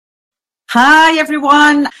Hi,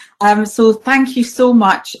 everyone. So thank you so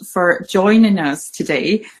much for joining us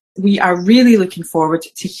today. We are really looking forward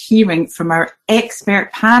to hearing from our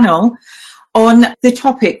expert panel on the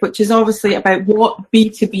topic, which is obviously about what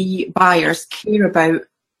B2B buyers care about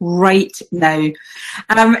right now.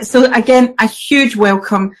 So again, a huge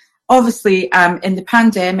welcome. Obviously, in the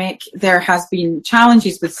pandemic, there has been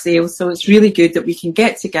challenges with sales, so it's really good that we can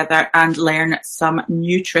get together and learn some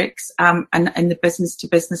new tricks in the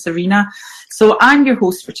business-to-business arena. So I'm your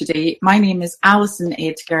host for today. My name is Alison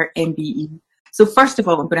Edgar, MBE. So first of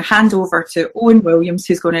all, I'm going to hand over to Owen Williams,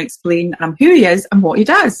 who's going to explain who he is and what he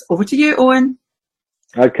does. Over to you, Owen.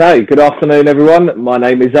 Okay, good afternoon, everyone. My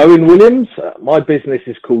name is Owen Williams. My business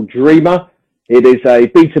is called Dreamer. It is a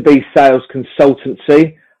B2B sales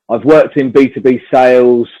consultancy. I've worked in B2B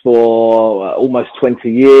sales for almost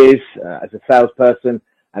 20 years as a salesperson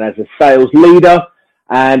and as a sales leader.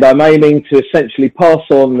 And I'm aiming to essentially pass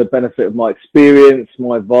on the benefit of my experience,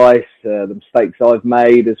 my advice, the mistakes I've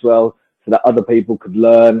made as well, so that other people could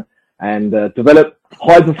learn and develop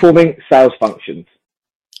high-performing sales functions.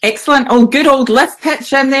 Excellent. Oh, good old lift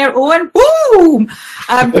pitch in there, Owen. Boom!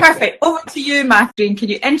 Perfect. Over to you, Matthew. Can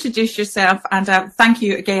you introduce yourself? And thank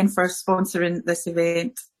you again for sponsoring this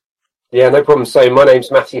event. Yeah, no problem. So my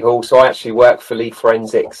name's Matthew Hall. So I actually work for Lead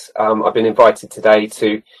Forensics. I've been invited today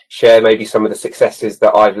to share maybe some of the successes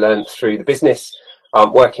that I've learned through the business.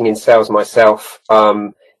 Working in sales myself,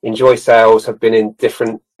 enjoy sales, have been in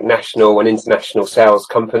different national and international sales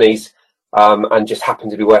companies, and just happen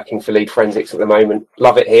to be working for Lead Forensics at the moment.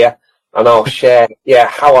 Love it here. And I'll share,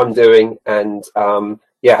 how I'm doing and,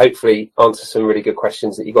 hopefully answer some really good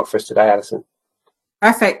questions that you got for us today, Alison.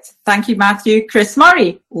 Perfect. Thank you, Matthew. Chris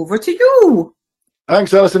Murray, over to you.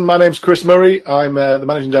 Thanks, Alison. My name's Chris Murray. I'm the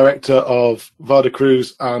Managing Director of Varda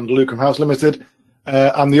Cruise and Luckham House Limited.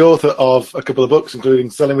 I'm the author of a couple of books, including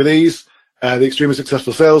Selling with Ease, The Extremely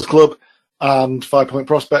Successful Sales Club, and 5 Point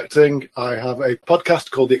Prospecting. I have a podcast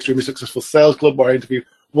called The Extremely Successful Sales Club, where I interview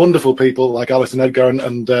wonderful people like Alison Edgar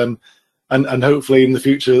and hopefully in the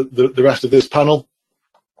future the rest of this panel.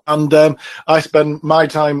 And I spend my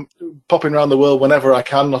time popping around the world whenever I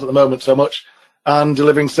can, not at the moment so much, and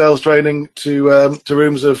delivering sales training to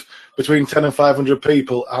rooms of between 10 and 500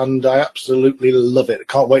 people. And I absolutely love it.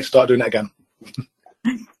 Can't wait to start doing it again.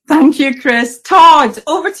 Thank you, Chris. Todd,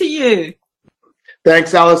 over to you.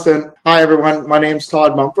 Thanks, Alison. Hi, everyone. My name's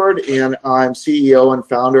Todd Mumford, and I'm CEO and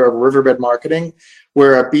founder of Riverbed Marketing.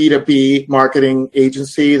 We're a B2B marketing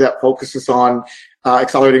agency that focuses on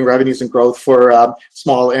accelerating revenues and growth for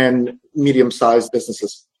small and medium-sized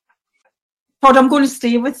businesses. Todd, I'm going to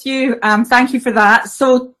stay with you. Thank you for that.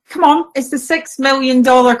 So, come on, it's the $6 million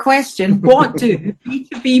question. What do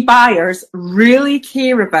B2B buyers really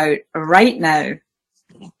care about right now?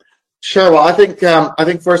 Sure. Well, I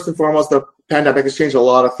think first and foremost, the pandemic has changed a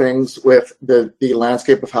lot of things with the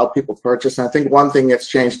landscape of how people purchase. And I think one thing that's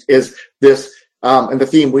changed is this, and the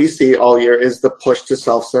theme we see all year is the push to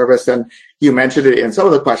self-service. And you mentioned it in some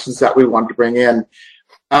of the questions that we wanted to bring in.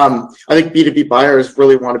 I think B2B buyers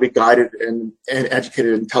really want to be guided and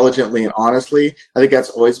educated intelligently and honestly. I think that's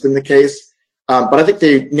always been the case. But I think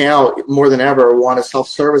they now, more than ever, want to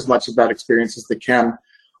self-serve as much of that experience as they can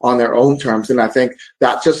on their own terms. And I think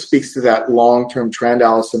that just speaks to that long-term trend,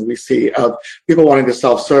 Alison, we see of people wanting to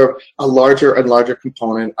self-serve. A larger and larger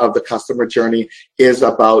component of the customer journey is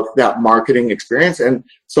about that marketing experience. And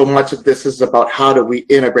so much of this is about how do we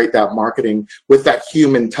integrate that marketing with that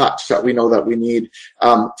human touch that we know that we need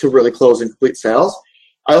to really close and complete sales.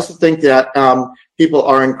 I also think that people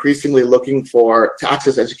are increasingly looking to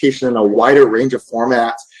access education in a wider range of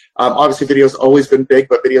formats. Obviously, video has always been big,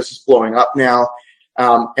 but video is just blowing up now.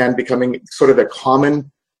 And becoming sort of a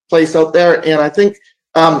common place out there. And I think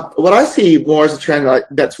what I see more as a trend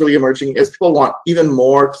that's really emerging is people want even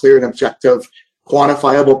more clear and objective,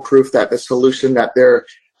 quantifiable proof that the solution that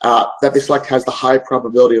they select has the high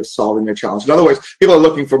probability of solving their challenge. In other words, people are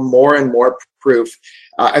looking for more and more proof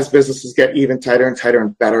as businesses get even tighter and tighter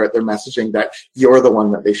and better at their messaging that you're the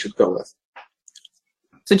one that they should go with.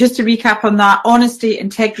 So just to recap on that, honesty,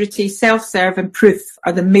 integrity, self-serve and proof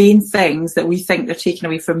are the main things that we think they're taking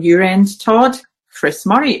away from your end, Todd. Chris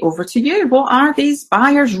Murray, over to you. What are these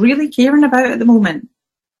buyers really caring about at the moment?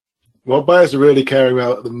 What buyers are really caring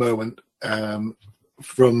about at the moment,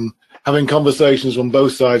 from having conversations on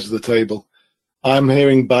both sides of the table, I'm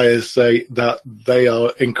hearing buyers say that they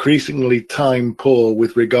are increasingly time poor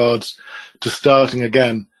with regards to starting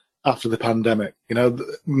again after the pandemic. You know,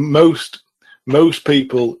 most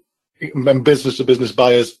people and business-to-business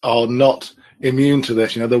buyers are not immune to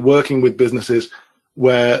this. You know, they're working with businesses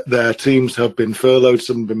where their teams have been furloughed,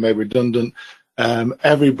 some have been made redundant,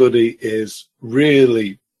 Everybody is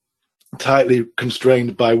really tightly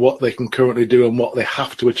constrained by what they can currently do and what they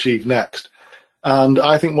have to achieve next. And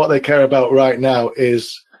I think what they care about right now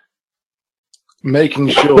is making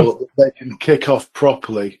sure that they can kick off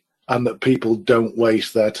properly and that people don't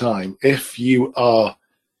waste their time. If you are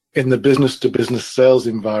in the business-to-business sales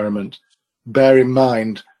environment, bear in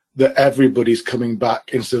mind that everybody's coming back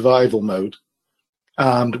in survival mode.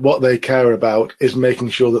 And what they care about is making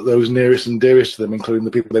sure that those nearest and dearest to them, including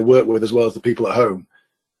the people they work with as well as the people at home,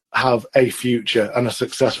 have a future and a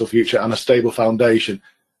successful future and a stable foundation.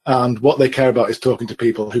 And what they care about is talking to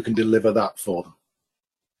people who can deliver that for them.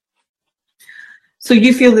 So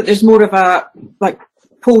you feel that there's more of a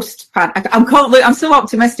I'm so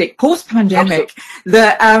optimistic. Post-pandemic,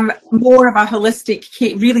 that more of a holistic,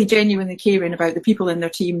 really genuinely caring about the people in their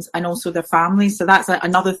teams and also their families. So that's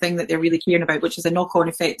another thing that they're really caring about, which is a knock-on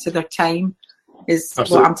effect to their time. Is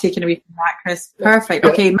Absolutely. What I'm taking away from that, Chris. Perfect.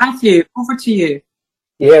 Okay, Matthew, over to you.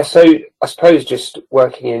 Yeah, so I suppose just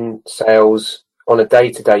working in sales on a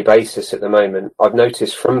day-to-day basis at the moment, I've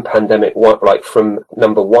noticed from pandemic, from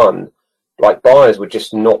number one, buyers were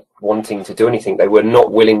just not wanting to do anything. They were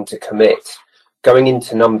not willing to commit. Going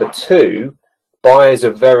into number two, buyers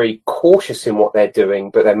are very cautious in what they're doing,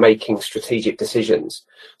 but they're making strategic decisions.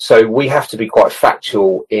 So we have to be quite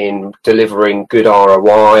factual in delivering good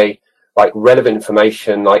ROI, relevant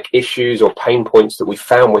information, issues or pain points that we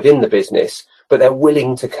found within the business, but they're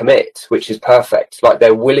willing to commit, which is perfect.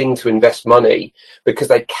 They're willing to invest money because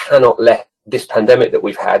they cannot let this pandemic that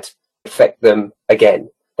we've had affect them again.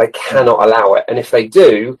 They cannot allow it. And if they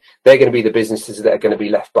do, they're going to be the businesses that are going to be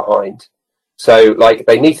left behind. So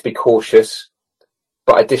they need to be cautious,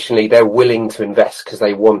 but additionally, they're willing to invest because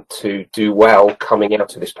they want to do well coming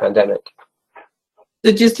out of this pandemic.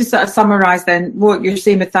 So just to sort of summarise then, what you're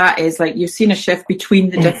saying with that is you've seen a shift between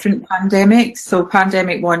the different pandemics. So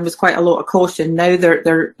pandemic one was quite a lot of caution. Now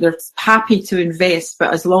they're happy to invest,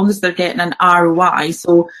 but as long as they're getting an ROI,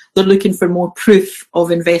 so they're looking for more proof of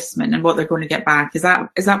investment and what they're going to get back. Is that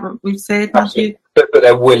what we've said, Matthew? But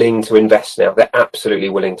they're willing to invest now. They're absolutely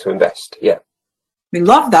willing to invest. Yeah. We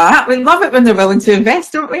love that. We love it when they're willing to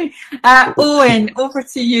invest, don't we? Owen, over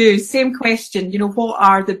to you. Same question. What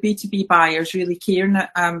are the B2B buyers really caring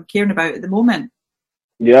about at the moment?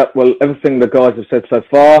 Yeah, well, everything the guys have said so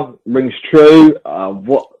far rings true.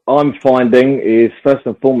 What I'm finding is, first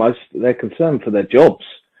and foremost, they're concerned for their jobs.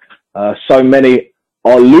 So many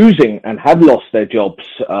are losing and have lost their jobs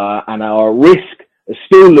and are at risk of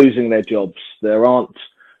still losing their jobs.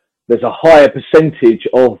 There's a higher percentage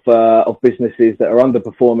of businesses that are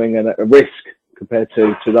underperforming and at a risk compared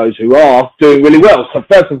to those who are doing really well. So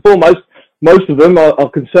first and foremost, most of them are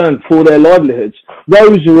concerned for their livelihoods.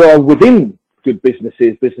 Those who are within good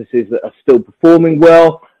businesses that are still performing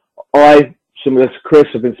well, similar to Chris,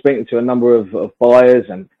 have been speaking to a number of buyers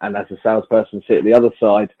and as a salesperson sit at the other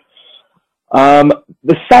side.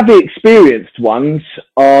 The savvy, experienced ones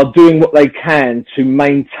are doing what they can to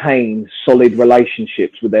maintain solid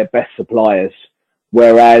relationships with their best suppliers.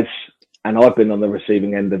 Whereas, and I've been on the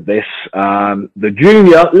receiving end of this, the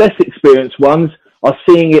junior, less experienced ones are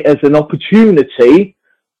seeing it as an opportunity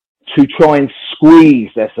to try and squeeze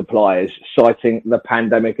their suppliers, citing the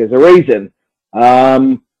pandemic as a reason.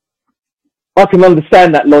 I can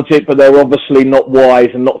understand that logic, but they're obviously not wise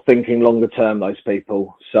and not thinking longer term, those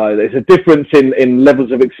people. So there's a difference in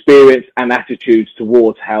levels of experience and attitudes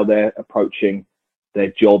towards how they're approaching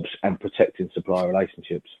their jobs and protecting supplier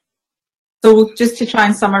relationships. So just to try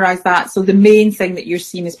and summarise that, so the main thing that you're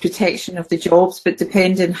seeing is protection of the jobs, but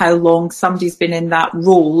depending how long somebody's been in that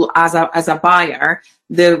role as a buyer,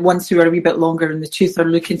 the ones who are a wee bit longer in the tooth are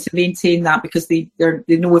looking to maintain that because they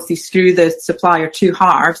know if they screw the supplier too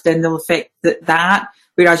hard, then they'll affect that.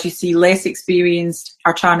 Whereas you see less experienced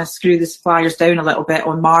are trying to screw the suppliers down a little bit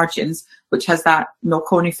on margins, which has that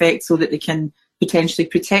knock-on effect so that they can potentially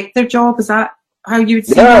protect their job. Is that how you would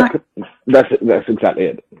see that? That's exactly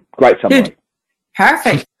it. Great summary. Good.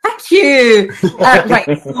 Perfect. Thank you.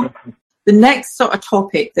 Right. So the next sort of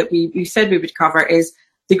topic that we said we would cover is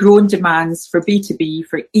the growing demands for B2B,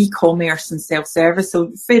 for e-commerce and self-service.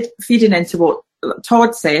 So feeding into what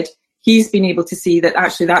Todd said, he's been able to see that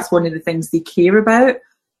actually that's one of the things they care about.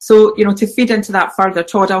 So, to feed into that further,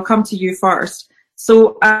 Todd, I'll come to you first.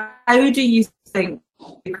 So how do you think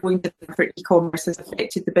the growing demand for e-commerce has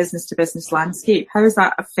affected the business-to-business landscape? How has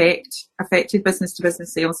that affected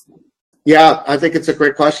business-to-business sales? Yeah, I think it's a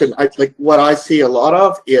great question. What I see a lot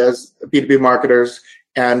of is B2B marketers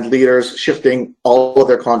and leaders shifting all of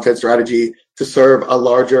their content strategy to serve a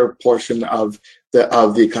larger portion of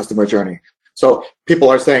the customer journey. So people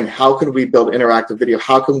are saying, how can we build interactive video?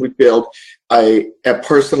 How can we build a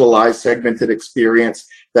personalized, segmented experience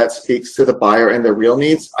that speaks to the buyer and their real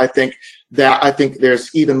needs. I think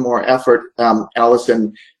there's even more effort,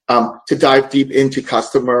 Allison, to dive deep into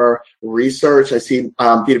customer research. I see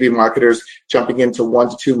B2B marketers jumping into 1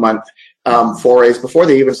 to 2 month forays before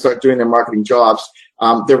they even start doing their marketing jobs.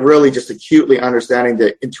 They're really just acutely understanding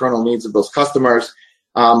the internal needs of those customers.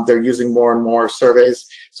 They're using more and more surveys.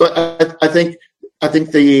 So I think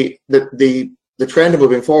the trend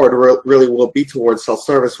moving forward really will be towards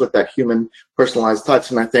self-service with that human personalized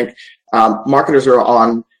touch. And I think marketers are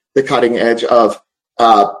on the cutting edge of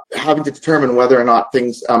having to determine whether or not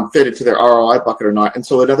things fit into their ROI bucket or not. And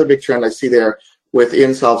so another big trend I see there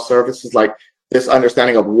within self-service is like this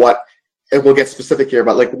understanding of what, and we'll get specific here,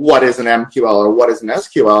 but like what is an MQL or what is an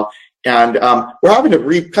SQL? And we're having to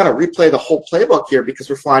kind of replay the whole playbook here because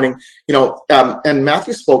we're finding, and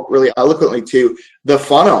Matthew spoke really eloquently to the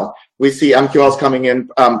funnel. We see MQLs coming in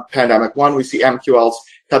pandemic 1, we see MQLs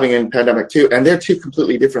coming in pandemic 2, and they're two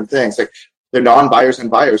completely different things. Like they're non-buyers and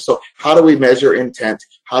buyers. So how do we measure intent?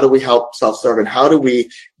 How do we help self-serve? And how do we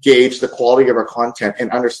gauge the quality of our content and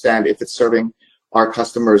understand if it's serving our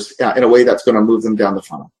customers in a way that's going to move them down the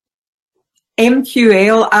funnel?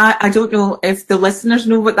 MQL, I don't know if the listeners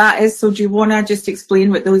know what that is. So do you want to just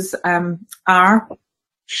explain what those are?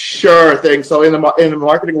 Sure thing. So in the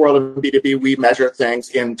marketing world of B2B, we measure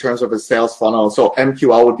things in terms of a sales funnel. So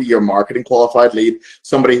MQL would be your marketing qualified lead,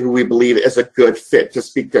 somebody who we believe is a good fit to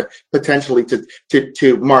speak to, potentially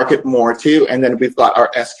to market more to. And then we've got our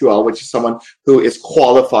SQL, which is someone who is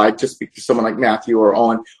qualified to speak to someone like Matthew or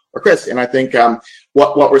Owen or Chris. And I think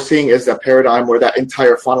what we're seeing is a paradigm where that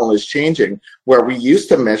entire funnel is changing, where we used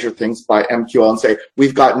to measure things by MQL and say,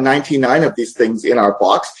 we've got 99 of these things in our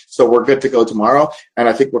box, so we're good to go tomorrow. And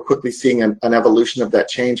I think we're quickly seeing an evolution of that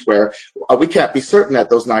change where we can't be certain that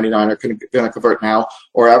those 99 are going to convert now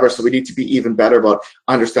or ever. So we need to be even better about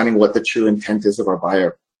understanding what the true intent is of our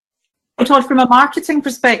buyer. And Todd, from a marketing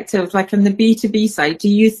perspective, like on the B2B side, do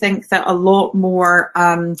you think that a lot more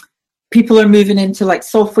people are moving into like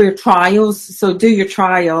software trials? So do your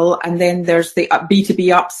trial and then there's the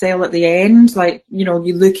B2B upsell at the end. Like, you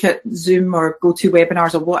look at Zoom or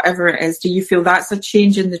GoToWebinars or whatever it is. Do you feel that's a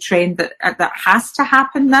change in the trend that has to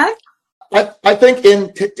happen now? I think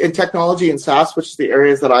in technology and SaaS, which is the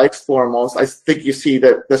areas that I explore most, I think you see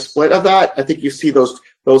the split of that. I think you see those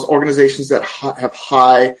organizations that have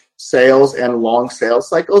high sales and long sales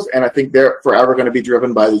cycles, and I think they're forever going to be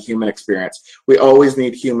driven by the human experience. We always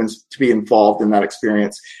need humans to be involved in that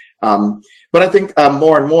experience. But I think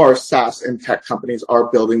more and more SaaS and tech companies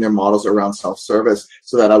are building their models around self-service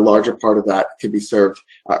so that a larger part of that can be served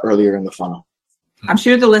earlier in the funnel. I'm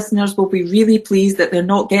sure the listeners will be really pleased that they're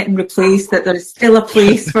not getting replaced, that there's still a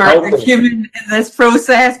place for the human in this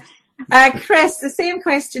process. Chris, the same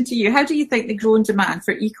question to you. How do you think the growing demand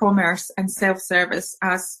for e-commerce and self-service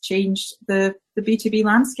has changed the B2B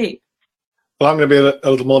landscape? Well, I'm going to be a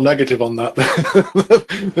little more negative on that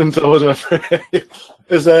than I was afraid.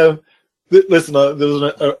 Listen, there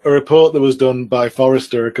was a report that was done by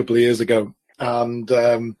Forrester a couple of years ago, and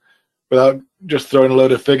without just throwing a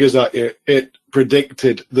load of figures at you, it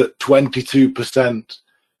predicted that 22%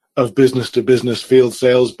 of business-to-business field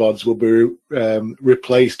sales bods will be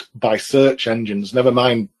replaced by search engines, never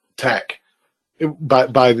mind tech, by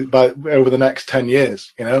over the next 10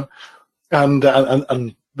 years, and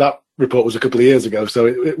that report was a couple of years ago,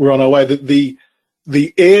 so we're on our way.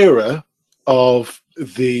 The era of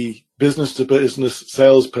the business-to-business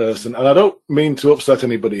salesperson, and I don't mean to upset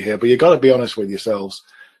anybody here, but you got to be honest with yourselves.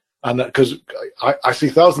 And because I see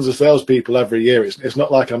thousands of salespeople every year, it's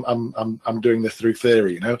not like I'm doing this through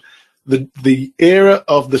theory, The era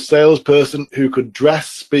of the salesperson who could dress,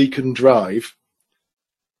 speak, and drive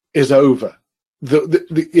is over.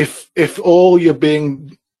 If all you're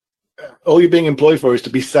being employed for is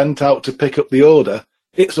to be sent out to pick up the order,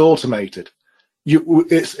 it's automated.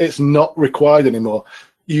 It's not required anymore.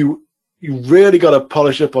 You really got to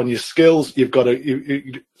polish up on your skills. You've got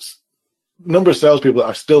to. Number of salespeople that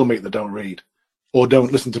I still meet that don't read or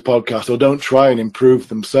don't listen to podcasts or don't try and improve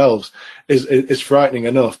themselves is frightening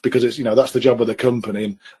enough, because it's that's the job of the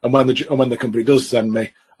company, and when the company does send me,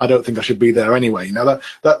 I don't think I should be there anyway. That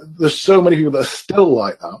there's so many people that are still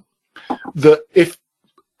like that if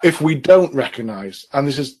we don't recognise, and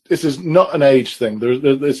this is not an age thing,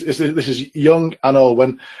 this is young and old.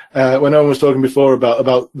 When Owen was talking before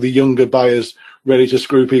about the younger buyers ready to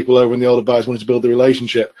screw people over and the older buyers wanting to build the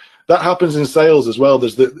relationship. That happens in sales as well.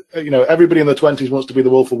 There's everybody in the 20s wants to be the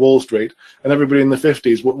Wolf of Wall Street, and everybody in the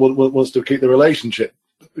 50s wants to keep the relationship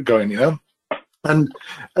going,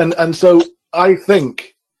 And so I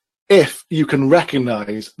think if you can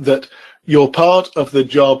recognize that you're part of the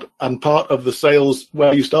job and part of the sales,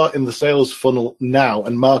 where you start in the sales funnel now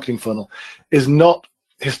and marketing funnel is not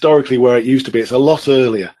historically where it used to be. It's a lot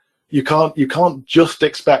earlier. You can't just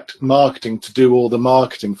expect marketing to do all the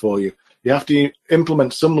marketing for you. You have to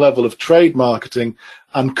implement some level of trade marketing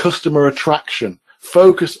and customer attraction.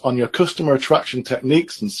 Focus on your customer attraction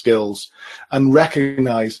techniques and skills, and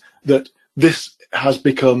recognize that this has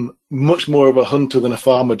become much more of a hunter than a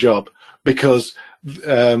farmer job, because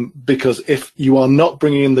if you are not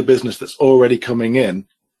bringing in the business that's already coming in,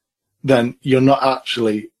 then you're not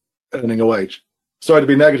actually earning a wage. Sorry to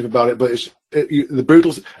be negative about it, but the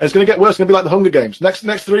brutal. It's going to get worse. It's going to be like the Hunger Games. Next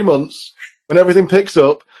 3 months, when everything picks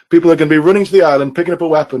up, people are going to be running to the island, picking up a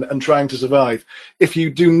weapon and trying to survive. If you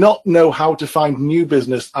do not know how to find new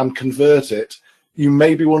business and convert it, you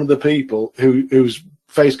may be one of the people whose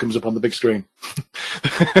face comes up on the big screen.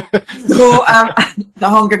 So the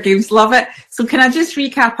Hunger Games, love it. So can I just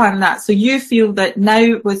recap on that? So you feel that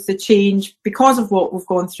now with the change, because of what we've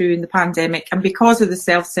gone through in the pandemic and because of the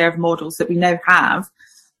self-serve models that we now have,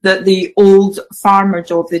 that the old farmer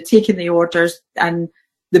job, the taking the orders and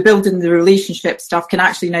the building the relationship stuff can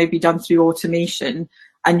actually now be done through automation.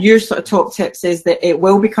 And your sort of top tips is that it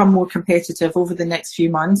will become more competitive over the next few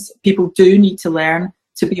months. People do need to learn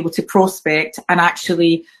to be able to prospect and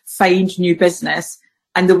actually find new business.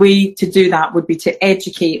 And the way to do that would be to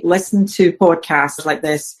educate, listen to podcasts like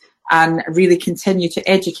this, and really continue to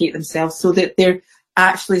educate themselves so that they're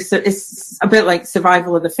actually, so it's a bit like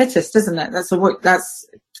survival of the fittest, isn't it? That's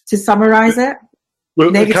to summarize it.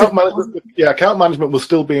 Well, account management will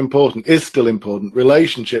still be important, is still important.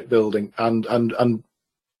 Relationship building and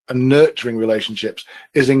nurturing relationships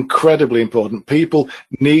is incredibly important. People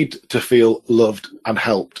need to feel loved and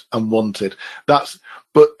helped and wanted.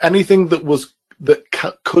 But anything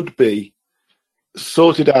that could be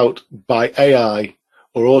sorted out by AI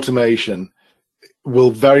or automation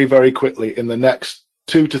will very, very quickly, in the next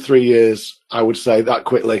 2 to 3 years, I would say that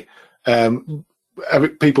quickly,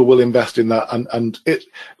 people will invest in that. And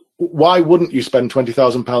why wouldn't you spend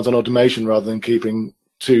 £20,000 on automation rather than keeping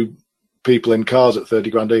 2 people in cars at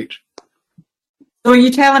 30 grand each? So are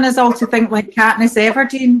you telling us all to think like Katniss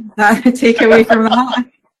Everdeen? That take away from that?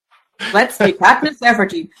 Let's be Katniss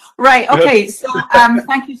Everdeen. Right, okay, so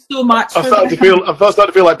thank you so much. I'm starting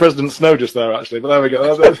to feel like President Snow just there, actually, but there we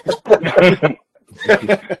go.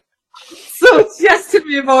 So just to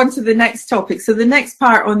move on to the next topic. So the next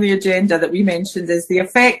part on the agenda that we mentioned is the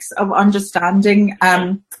effects of understanding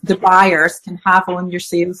the buyers can have on your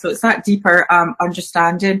sales. So it's that deeper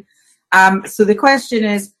understanding. So the question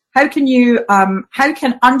is, how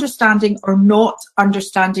can understanding or not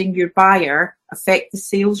understanding your buyer affect the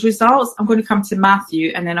sales results? I'm going to come to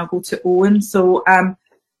Matthew and then I'll go to Owen. So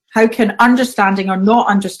how can understanding or not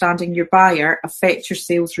understanding your buyer affect your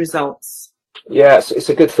sales results? Yeah, it's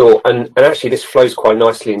a good thought. And actually this flows quite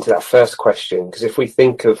nicely into that first question, because if we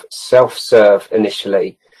think of self-serve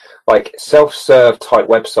initially, like self-serve type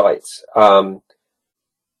websites,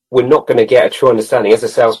 we're not going to get a true understanding. As a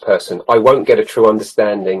salesperson, I won't get a true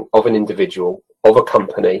understanding of an individual, of a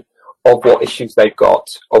company, of what issues they've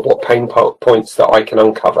got, of what pain points that I can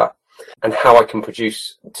uncover, and how I can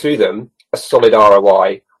produce to them a solid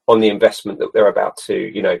ROI on the investment that they're about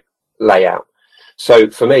to, lay out. So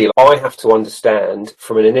for me, I have to understand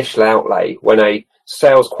from an initial outlay, when a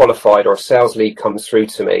sales qualified or a sales lead comes through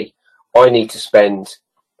to me, I need to spend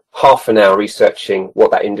half an hour researching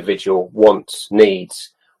what that individual wants, needs,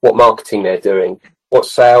 what marketing they're doing, what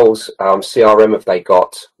sales CRM have they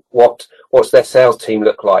got, what's their sales team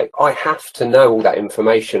look like. I have to know all that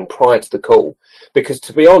information prior to the call, because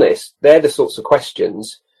to be honest, they're the sorts of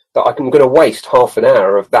questions that I'm going to waste half an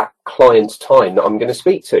hour of that client's time that I'm going to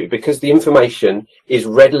speak to, because the information is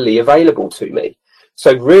readily available to me.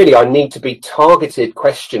 So really, I need to be targeted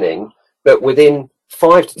questioning that within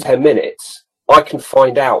 5 to 10 minutes, I can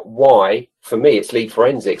find out why, for me, it's lead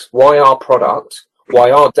forensics, why our product,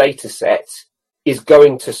 why our data set is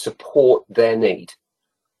going to support their need.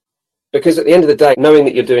 Because at the end of the day, knowing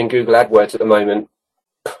that you're doing Google AdWords at the moment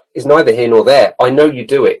is neither here nor there. I know you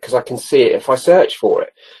do it because I can see it if I search for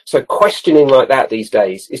it. So questioning like that these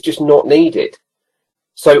days is just not needed.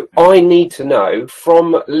 So I need to know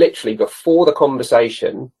from literally before the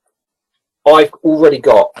conversation, I've already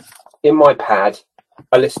got in my pad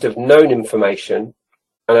a list of known information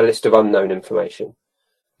and a list of unknown information.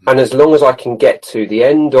 And as long as I can get to the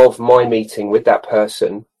end of my meeting with that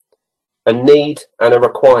person, a need and a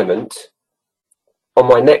requirement, on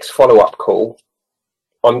my next follow-up call,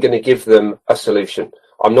 I'm going to give them a solution.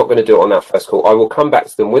 I'm not going to do it on that first call. I will come back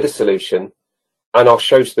to them with a solution and I'll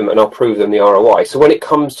show to them and I'll prove them the ROI. So when it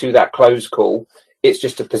comes to that close call, it's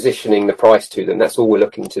just a positioning the price to them. That's all we're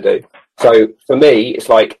looking to do. So for me, it's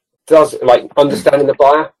like, understanding the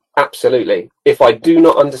buyer? Absolutely. If I do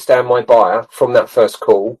not understand my buyer from that first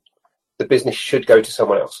call, the business should go to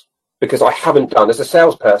someone else, because I haven't done, as a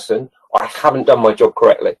salesperson, I haven't done my job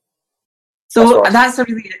correctly. So that's a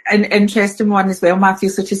really an interesting one as well, Matthew.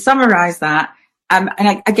 So to summarise that, and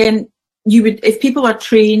again, you would, if people are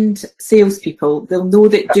trained salespeople, they'll know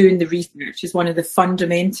that doing the research is one of the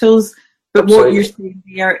fundamentals. But Absolutely. What you're saying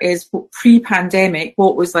here is, pre-pandemic,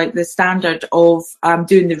 what was like the standard of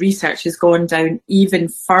doing the research has gone down even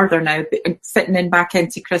further now, fitting in back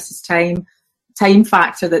into Chris's time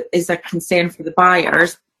factor that is a concern for the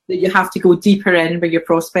buyers, that you have to go deeper in where you're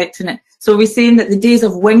prospecting it. So we're saying that the days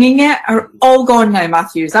of winging it are all gone now,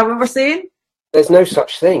 Matthew. Is that what we're saying? There's no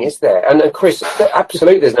such thing, is there? And Chris,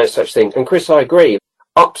 absolutely there's no such thing. And Chris, I agree.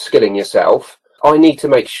 Upskilling yourself, I need to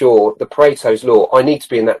make sure, the Pareto's law, I need to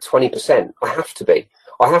be in that 20%. I have to be.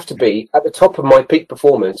 I have to be at the top of my peak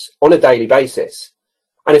performance on a daily basis.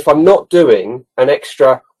 And if I'm not doing an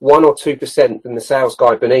extra 1 or 2% than the sales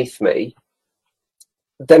guy beneath me,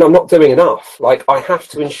 then I'm not doing enough. Like, I have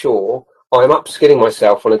to ensure I'm upskilling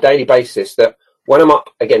myself on a daily basis, that when I'm up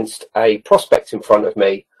against a prospect in front of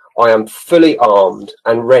me, I am fully armed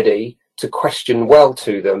and ready to question well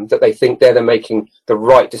to them that they think they're making the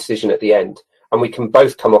right decision at the end. And we can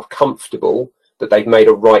both come off comfortable that they've made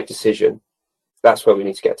a right decision. That's where we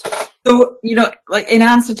need to get to. So, like, in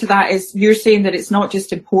answer to that is, you're saying that it's not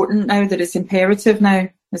just important now, that it's imperative now.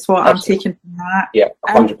 That's what Absolutely. I'm taking from that. Yeah,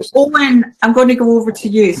 100%. Owen, I'm going to go over to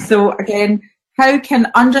you. So again, how can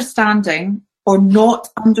understanding or not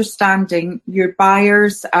understanding your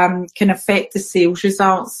buyers can affect the sales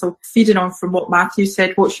results? So feeding on from what Matthew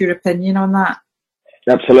said, what's your opinion on that?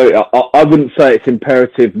 Absolutely. I wouldn't say it's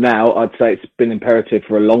imperative now. I'd say it's been imperative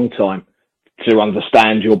for a long time to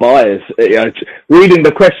understand your buyers. Reading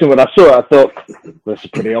the question when I saw it, I thought, that's a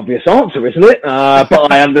pretty obvious answer, isn't it?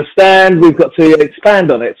 But I understand we've got to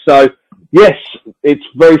expand on it. So, yes, it's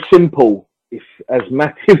very simple. If, as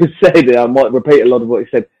Matthew said, I might repeat a lot of what he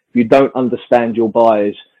said, if you don't understand your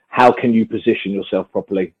buyers, how can you position yourself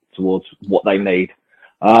properly towards what they need?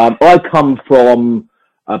 I come from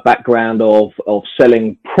a background of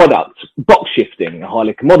selling product, box shifting, a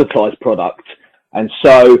highly commoditized product. And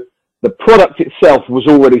so the product itself was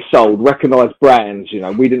already sold, recognized brands.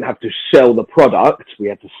 We didn't have to sell the product. We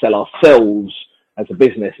had to sell ourselves as a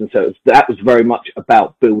business. And so that was very much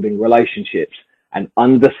about building relationships and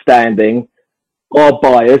understanding our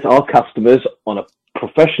buyers, our customers, on a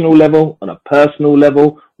professional level, on a personal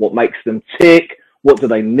level, what makes them tick, what do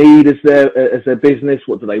they need as their business,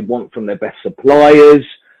 what do they want from their best suppliers.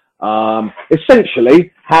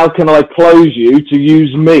 Essentially, how can I close you to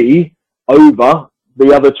use me over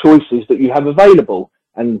the other choices that you have available?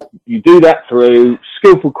 And you do that through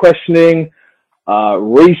skillful questioning,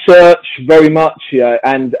 research very much,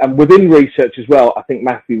 and within research as well. I think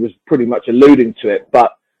Matthew was pretty much alluding to it,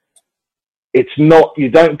 but it's not, you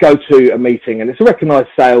don't go to a meeting, and it's a recognized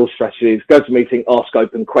sales strategy, is go to a meeting, ask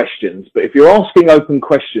open questions. But if you're asking open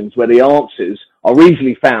questions where the answers are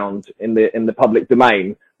easily found in the public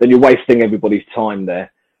domain, then you're wasting everybody's time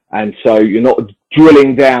there. And so you're not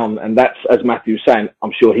drilling down, and that's, as Matthew was saying,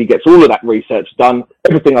 I'm sure he gets all of that research done,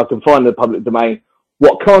 everything I can find in the public domain.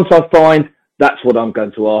 What can't I find? That's what I'm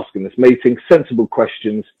going to ask in this meeting, sensible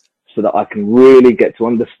questions, so that I can really get to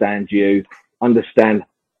understand you, understand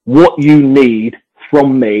what you need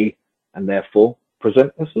from me, and therefore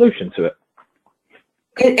present a solution to it.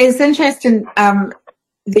 It's interesting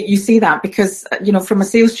that you say that, because from a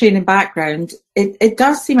sales training background, it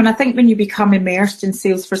does seem, and I think when you become immersed in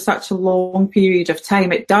sales for such a long period of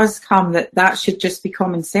time, it does come that should just be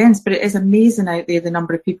common sense. But it is amazing out there the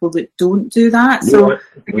number of people that don't do that. So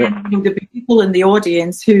again, there'll be people in the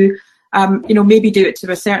audience who maybe do it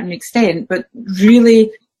to a certain extent, but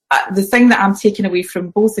really the thing that I'm taking away from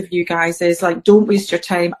both of you guys is, like, don't waste your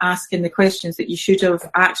time asking the questions that you should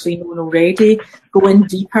have actually known already. Go in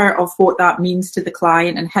deeper of what that means to the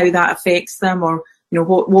client and how that affects them, or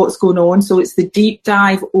what's going on. So it's the deep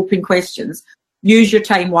dive, open questions. Use your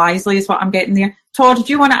time wisely is what I'm getting there. Todd, did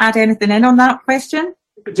you want to add anything in on that question?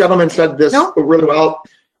 The gentleman said this really well.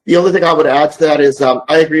 The only thing I would add to that is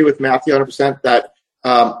I agree with Matthew 100% that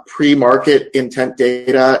pre-market intent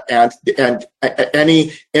data and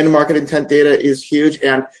any in-market intent data is huge.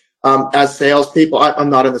 And as salespeople, I'm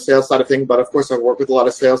not in the sales side of things, but of course I work with a lot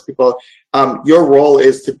of salespeople. Your role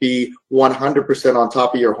is to be 100% on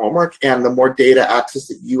top of your homework, and the more data access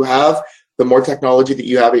that you have, the more technology that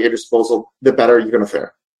you have at your disposal, the better you're going to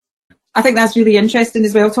fare. I think that's really interesting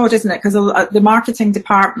as well, Todd, isn't it? Because the marketing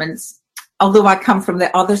departments, although I come from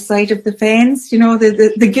the other side of the fence,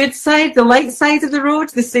 the good side, the light side of the road,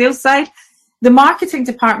 the sales side, the marketing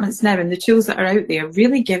departments now and the tools that are out there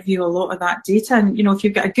really give you a lot of that data. And, if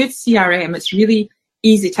you've got a good CRM, it's really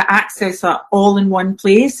easy to access that all in one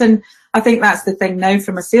place. And I think that's the thing now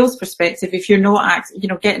from a sales perspective. If you're not,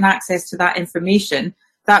 getting access to that information,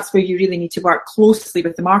 that's where you really need to work closely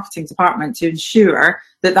with the marketing department to ensure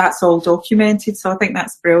that that's all documented. So I think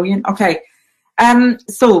that's brilliant. Okay.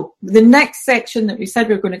 So the next section that we said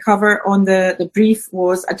we were going to cover on the brief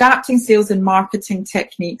was adapting sales and marketing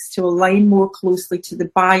techniques to align more closely to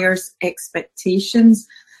the buyer's expectations.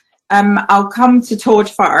 I'll come to Todd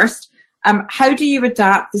first. How do you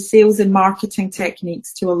adapt the sales and marketing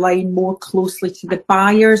techniques to align more closely to the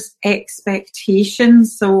buyer's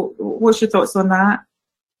expectations? So what's your thoughts on that?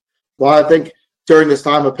 Well, I think during this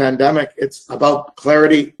time of pandemic, it's about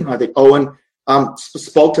clarity. I think Owen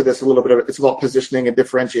spoke to this a little bit. It's about positioning and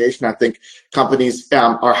differentiation. I think companies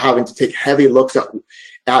are having to take heavy looks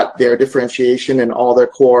at their differentiation and all their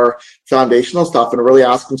core foundational stuff and really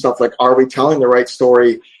ask themselves, like, are we telling the right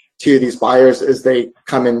story to these buyers as they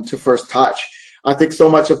come into first touch? I think so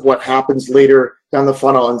much of what happens later down the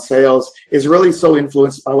funnel in sales is really so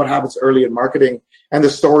influenced by what happens early in marketing and the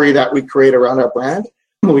story that we create around our brand.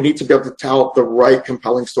 We need to be able to tell the right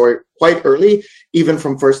compelling story quite early, even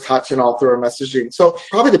from first touch and all through our messaging. So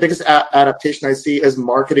probably the biggest adaptation I see is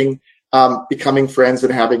marketing becoming friends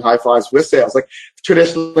and having high fives with sales. Like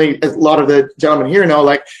traditionally, a lot of the gentlemen here know,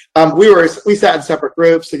 like we sat in separate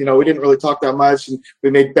groups, and we didn't really talk that much, and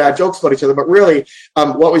we made bad jokes about each other. But really,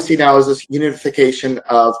 what we see now is this unification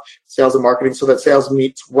of sales and marketing, so that sales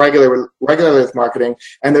meets regularly with marketing,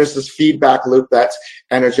 and there's this feedback loop that's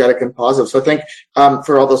energetic and positive. So I think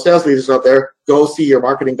for all those sales leaders out there, go see your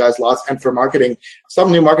marketing guys lots. And for marketing,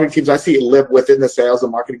 some new marketing teams I see live within the sales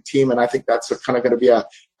and marketing team, and I think that's kind of going to be a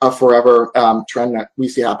forever trend that we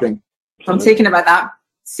see happening. I'm taking about that.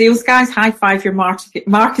 Sales guys, high five your marketing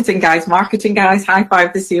guys. Marketing guys, high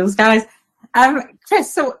five the sales guys.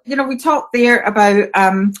 Chris, so we talked there about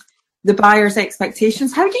the buyer's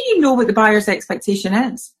expectations. How do you know what the buyer's expectation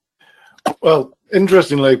is? Well,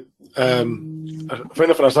 interestingly, funny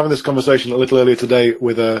enough, I was having this conversation a little earlier today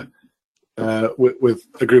with a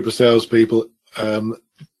group of salespeople. You've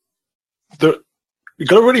got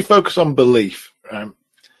to really focus on belief.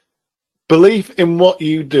 Belief in what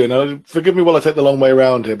you do. Now, forgive me while I take the long way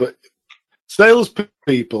around here, but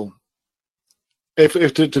salespeople, if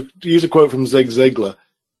to use a quote from Zig Ziglar,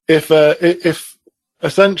 if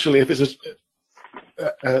essentially if it's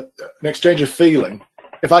an exchange of feeling,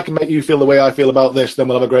 if I can make you feel the way I feel about this, then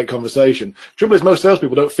we'll have a great conversation. Trouble is, most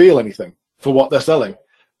salespeople don't feel anything for what they're selling.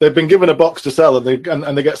 They've been given a box to sell, and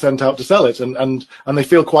they get sent out to sell it, and they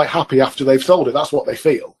feel quite happy after they've sold it. That's what they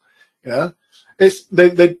feel. Yeah,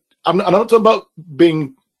 I'm not talking about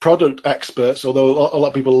being product experts, although a lot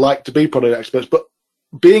of people like to be product experts, but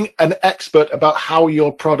being an expert about how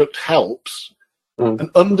your product helps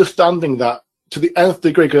and understanding that to the nth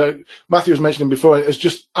degree. Because Matthew was mentioning before, it's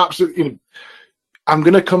just absolutely. I'm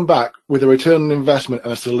going to come back with a return on investment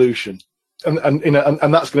and a solution, and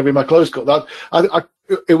that's going to be my close call.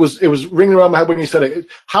 It was ringing around my head when you said it.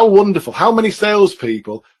 How wonderful! How many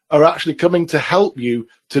salespeople are actually coming to help you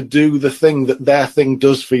to do the thing that their thing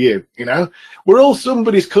does for you? We're all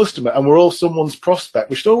somebody's customer and we're all someone's prospect.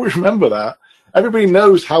 We should always remember that. Everybody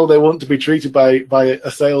knows how they want to be treated by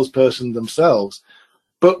a salesperson themselves.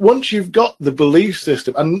 But once you've got the belief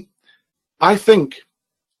system, and I think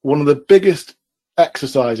one of the biggest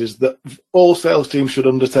exercises that all sales teams should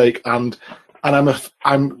undertake, and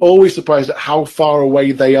I'm always surprised at how far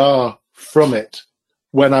away they are from it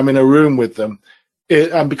when I'm in a room with them,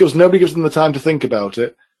 and because nobody gives them the time to think about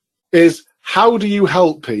it, is how do you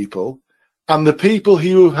help people? And the people who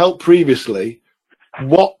you helped previously,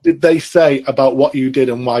 what did they say about what you did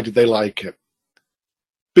and why did they like it?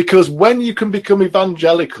 Because when you can become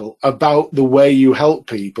evangelical about the way you help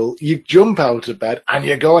people, you jump out of bed and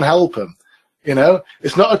you go and help them.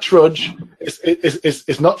 It's not a trudge.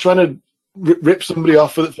 It's not trying to rip somebody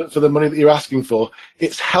off for the money that you're asking for.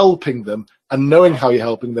 It's helping them and knowing how you're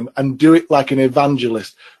helping them, and do it like an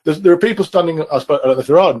evangelist. There are people standing, I don't know if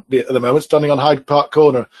there are at the moment, standing on Hyde Park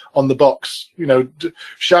Corner on the box,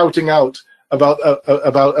 shouting out about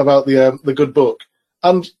the good book,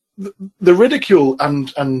 and the ridicule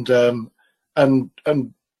and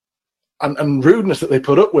rudeness that they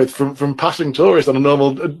put up with from passing tourists on a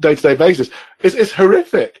normal day-to-day basis is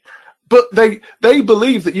horrific. But they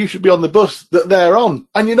believe that you should be on the bus that they're on,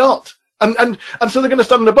 and you're not. And so they're going to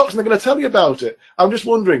stand in the box and they're going to tell you about it. I'm just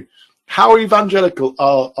wondering, how evangelical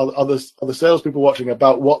are the salespeople watching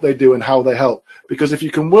about what they do and how they help? Because if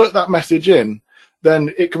you can work that message in,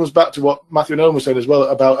 then it comes back to what Matthew and Owen were saying as well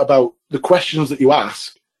about the questions that you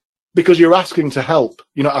ask, because you're asking to help,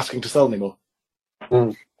 you're not asking to sell anymore.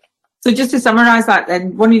 Mm. So just to summarise that,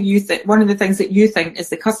 then one of the things that you think is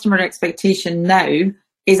the customer expectation now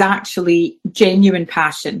is actually genuine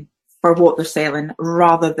passion for what they're selling,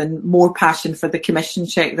 rather than more passion for the commission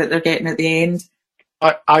check that they're getting at the end.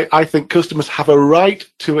 I think customers have a right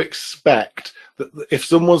to expect that if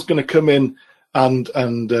someone's going to come in and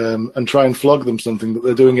try and flog them something, that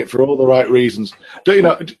they're doing it for all the right reasons.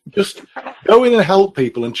 Just go in and help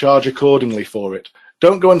people and charge accordingly for it.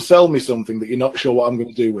 Don't go and sell me something that you're not sure what I'm going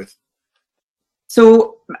to do with.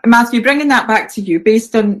 So, Matthew, bringing that back to you,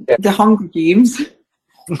 based on the Hunger Games,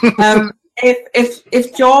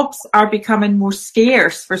 if jobs are becoming more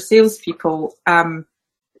scarce for salespeople,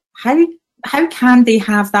 how can they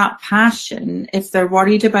have that passion if they're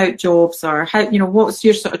worried about jobs? Or what's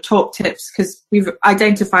your sort of top tips? Because we've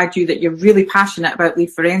identified you that you're really passionate about lead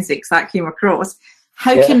forensics. That came across.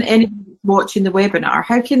 How can anyone watching the webinar?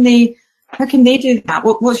 How can they do that?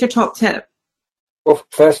 What's your top tip? Well,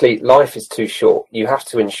 firstly, life is too short. You have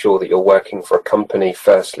to ensure that you're working for a company,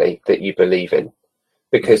 firstly, that you believe in.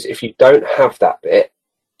 Because if you don't have that bit,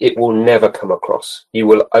 it will never come across. You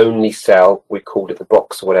will only sell, we called it the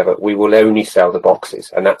box or whatever, we will only sell the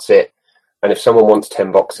boxes, and that's it. And if someone wants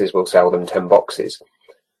 10 boxes, we'll sell them 10 boxes.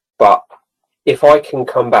 But if I can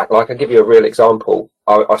come back, like I'll give you a real example.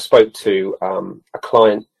 I spoke to a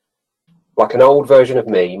client, like an old version of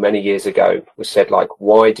me many years ago, who said, like,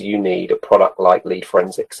 why do you need a product like lead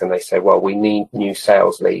forensics? And they say, well, we need new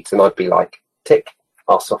sales leads. And I'd be like, tick,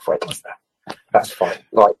 our software does that. That's fine.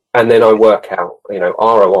 Like, and then I work out,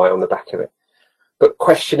 ROI on the back of it. But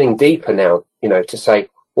questioning deeper now, to say,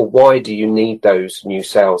 well, why do you need those new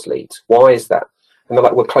sales leads? Why is that? And they're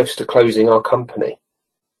like, we're close to closing our company.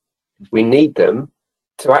 We need them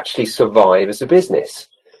to actually survive as a business.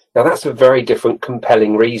 Now, that's a very different,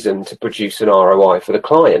 compelling reason to produce an ROI for the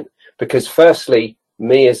client. Because firstly,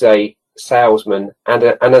 me as a salesman and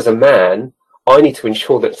as a man, I need to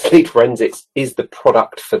ensure that lead forensics is the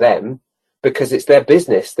product for them, because it's their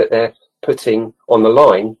business that they're putting on the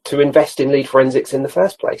line to invest in lead forensics in the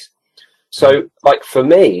first place. So, like, for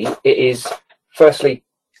me, it is, firstly,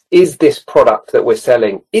 is this product that we're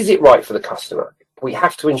selling, is it right for the customer? We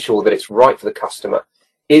have to ensure that it's right for the customer.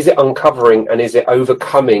 Is it uncovering and is it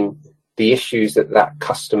overcoming the issues that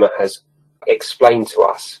customer has explained to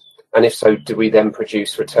us? And if so, do we then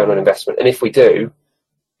produce return on investment? And if we do,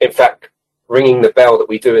 in fact, ringing the bell that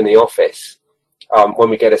we do in the office when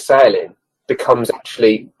we get a sale in becomes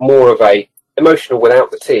actually more of a emotional,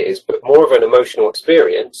 without the tears, but more of an emotional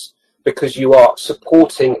experience, because you are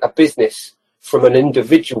supporting a business from an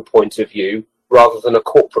individual point of view rather than a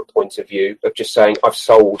corporate point of view of just saying, I've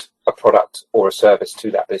sold a product or a service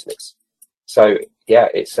to that business. So, yeah,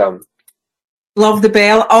 it's... Love the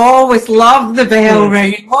bell. Always love the bell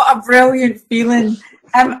ring. What a brilliant feeling.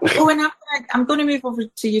 Owen, I'm going to move over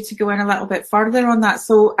to you to go in a little bit further on that.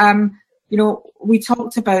 So, we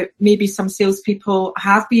talked about maybe some salespeople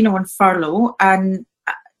have been on furlough and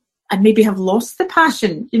maybe have lost the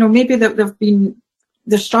passion. Maybe that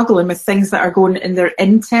they're struggling with things that are going in their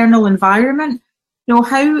internal environment.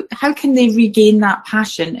 How can they regain that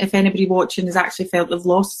passion if anybody watching has actually felt they've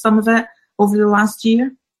lost some of it over the last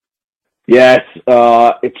year? Yes,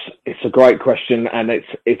 it's a great question, and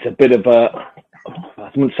it's a bit of I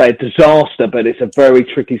wouldn't say a disaster, but it's a very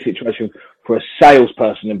tricky situation for a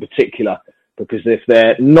salesperson in particular, because if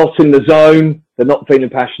they're not in the zone, they're not feeling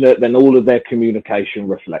passionate, then all of their communication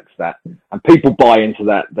reflects that. And people buy into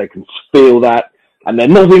that. They can feel that, and they're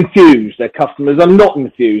not enthused. Their customers are not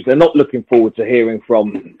enthused. They're not looking forward to hearing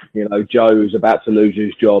from, Joe who's about to lose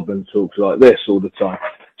his job and talks like this all the time.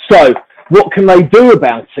 So what can they do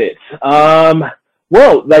about it?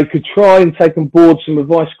 Well, they could try and take on board some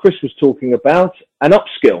advice Chris was talking about and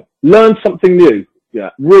upskill, learn something new,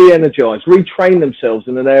 re-energize, retrain themselves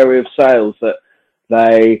in an area of sales that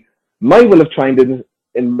they may well have trained in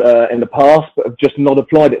the past, but have just not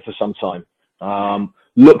applied it for some time.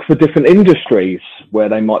 Look for different industries where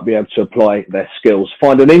they might be able to apply their skills.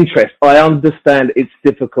 Find an interest. I understand it's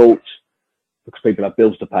difficult because people have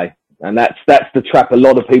bills to pay, and that's the trap a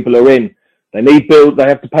lot of people are in. They need bills. They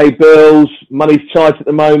have to pay bills. Money's tight at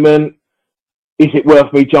the moment. Is it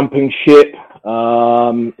worth me jumping ship?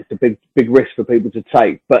 It's a big risk for people to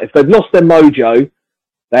take. But if they've lost their mojo,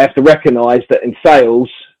 they have to recognise that in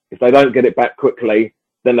sales, if they don't get it back quickly,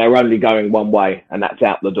 then they're only going one way, and that's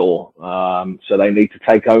out the door. So they need to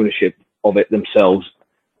take ownership of it themselves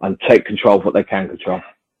and take control of what they can control.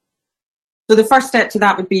 So the first step to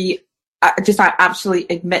that would be just actually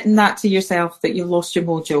admitting that to yourself, that you've lost your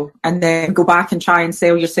mojo, and then go back and try and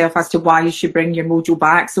sell yourself as to why you should bring your mojo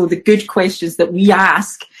back. So the good questions that we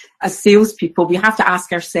ask as salespeople, we have to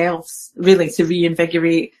ask ourselves really to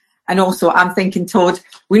reinvigorate. And also, I'm thinking, Todd,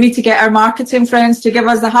 we need to get our marketing friends to give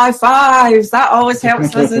us the high fives. That always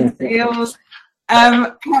helps us in sales.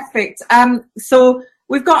 Perfect. So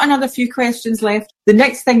we've got another few questions left. The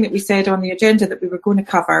next thing that we said on the agenda that we were going to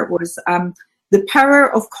cover was the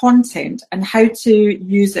power of content and how to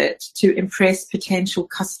use it to impress potential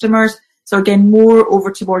customers. So again, more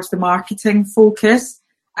over towards the marketing focus.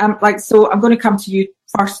 So I'm going to come to you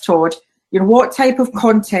first, Todd. What type of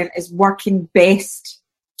content is working best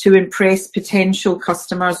to impress potential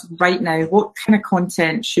customers right now? What kind of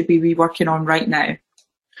content should we be working on right now?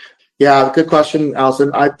 Yeah, good question,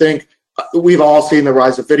 Alison. I think we've all seen the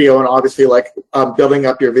rise of video, and obviously building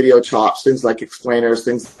up your video chops, things like explainers,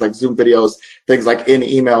 things like Zoom videos, things like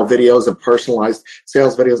in-email videos and personalized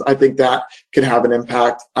sales videos. I think that can have an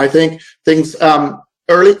impact. I think things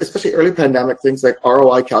especially early pandemic, things like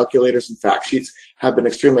ROI calculators and fact sheets have been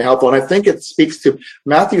extremely helpful. And I think it speaks to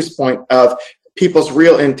Matthew's point of people's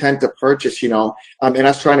real intent to purchase, and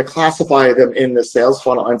us trying to classify them in the sales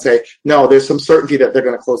funnel and say, no, there's some certainty that they're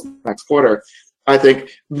going to close next quarter. I think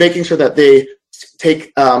making sure that they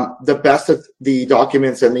take the best of the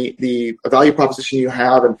documents and the value proposition you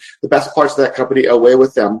have and the best parts of that company away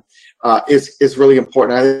with them is really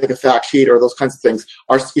important. I think a fact sheet or those kinds of things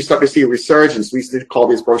you start to see a resurgence. We used to call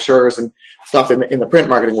these brochures and stuff in the print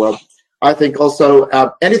marketing world. I think also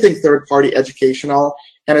anything third-party educational,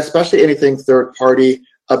 and especially anything third-party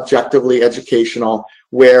objectively educational,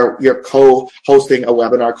 where you're co-hosting a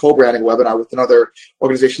webinar, co-branding a webinar with another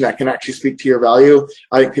organization that can actually speak to your value.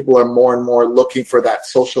 I think people are more and more looking for that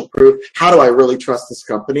social proof. How do I really trust this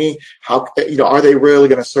company? How, are they really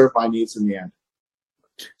going to serve my needs in the end?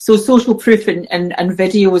 So social proof and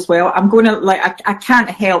video as well. I'm going to, I can't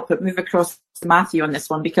help but move across to Matthew on this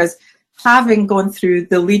one, because having gone through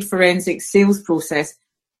the lead forensic sales process,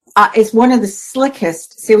 it's one of the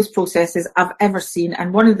slickest sales processes I've ever seen.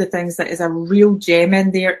 And one of the things that is a real gem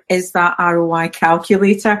in there is that ROI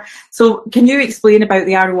calculator. So can you explain about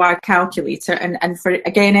the ROI calculator? And for,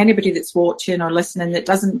 again, anybody that's watching or listening that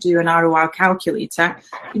doesn't do an ROI calculator,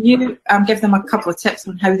 can you give them a couple of tips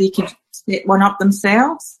on how they can set one up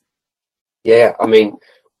themselves? Yeah, I mean,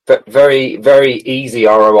 very, very easy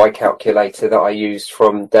ROI calculator that I used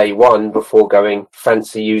from day one before going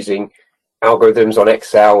fancy using algorithms on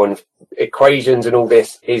Excel and equations and all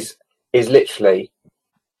this is literally,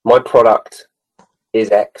 my product is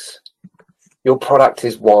X, your product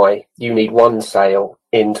is Y, you need one sale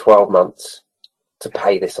in 12 months to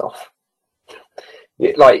pay this off.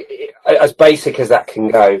 As basic as that can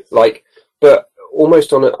go, but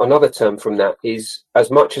almost on another term from that is, as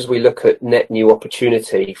much as we look at net new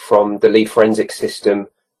opportunity from the lead forensic system,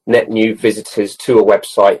 net new visitors to a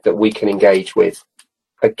website that we can engage with,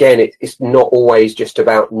 again, it's not always just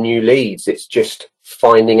about new leads. It's just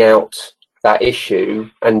finding out that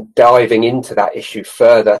issue and diving into that issue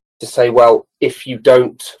further to say, well, if you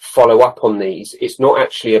don't follow up on these, it's not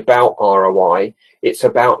actually about ROI. It's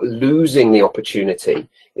about losing the opportunity.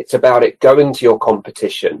 It's about it going to your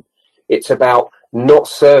competition. It's about not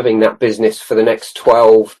serving that business for the next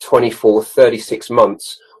 12, 24, 36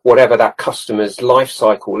 months, whatever that customer's life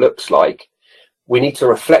cycle looks like. We need to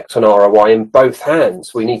reflect on ROI in both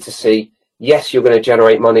hands. We need to see, yes, you're going to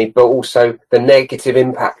generate money, but also the negative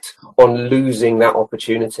impact on losing that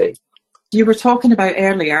opportunity. You were talking about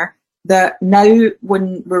earlier that now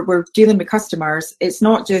when we're dealing with customers, it's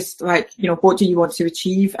not just what do you want to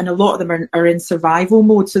achieve? And a lot of them are in survival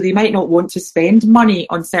mode. So they might not want to spend money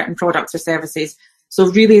on certain products or services. So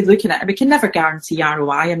really looking at it, we can never guarantee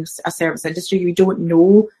ROI in a service industry. We don't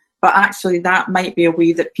know, but actually that might be a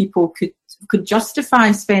way that people could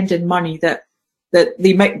justify spending money that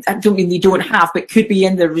they might, I don't mean they don't have, but could be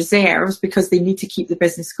in their reserves because they need to keep the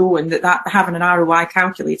business going, that having an ROI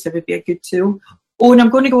calculator would be a good tool. Owen, I'm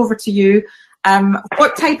going to go over to you.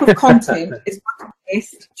 What type of content is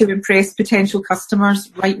best to impress potential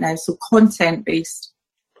customers right now? So content-based.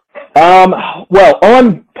 Well,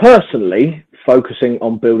 I'm personally focusing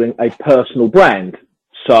on building a personal brand.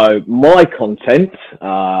 So my content,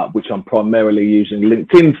 which I'm primarily using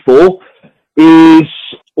LinkedIn for, is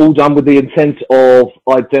all done with the intent of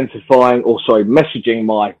messaging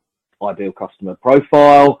my ideal customer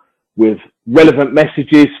profile with relevant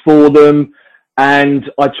messages for them.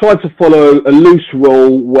 And I try to follow a loose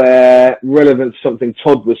rule where, relevant to something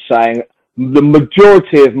Todd was saying, the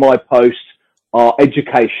majority of my posts are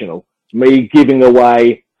educational, me giving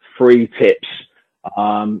away free tips.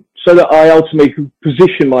 so that I ultimately can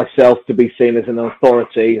position myself to be seen as an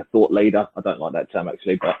authority, a thought leader. I don't like that term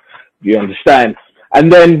actually, but you understand.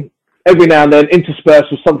 And then every now and then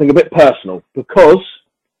interspersed with something a bit personal, because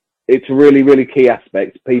it's a really, really key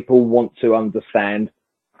aspect. People want to understand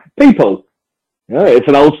people. Yeah, it's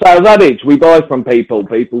an old sales adage. We buy from people.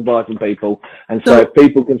 People buy from people. And so if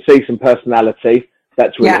people can see some personality,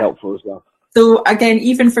 that's really helpful as well. So again,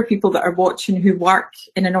 even for people that are watching who work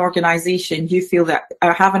in an organisation, you feel that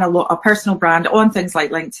having a personal brand on things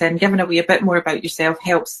like LinkedIn, giving away a bit more about yourself,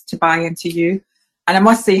 helps to buy into you. And I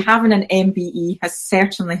must say, having an MBE has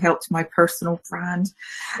certainly helped my personal brand.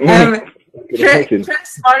 Chris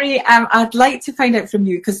Murray, I'd like to find out from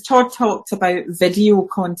you, because Todd talked about video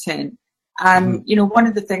content. You know, one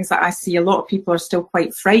of the things that I see, a lot of people are still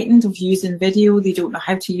quite frightened of using video. They don't know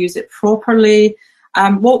how to use it properly.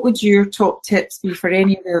 What would your top tips be for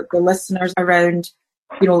any of the listeners around,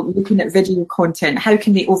 you know, looking at video content? How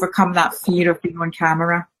can they overcome that fear of being on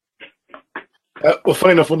camera? Well,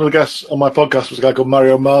 funny enough, one of the guests on my podcast was a guy called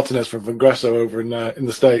Mario Martinez from Vingresso over in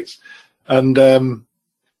the States. And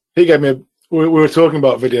he gave me we were talking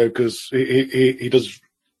about video because he does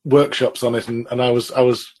workshops on it, and I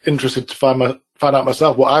was interested to find out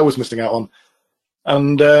myself what I was missing out on.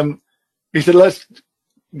 And he said, let's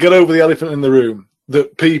get over the elephant in the room,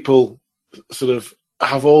 that people sort of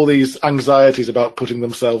have all these anxieties about putting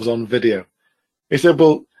themselves on video. He said,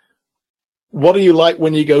 well, what are you like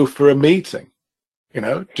when you go for a meeting? You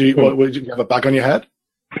know, do you have a bag on your head?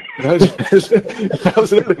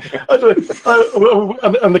 Absolutely.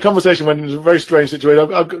 And the conversation went into a very strange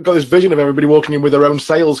situation. I've got this vision of everybody walking in with their own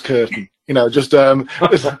sales curtain. You know, just I'm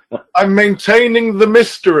maintaining the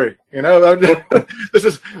mystery. You know,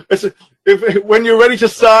 when you're ready to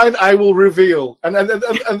sign, I will reveal. And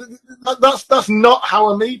that's not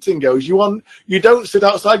how a meeting goes. You don't sit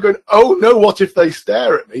outside going, oh no, what if they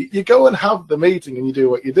stare at me? You go and have the meeting and you do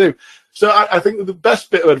what you do. So I think the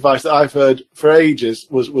best bit of advice that I've heard for ages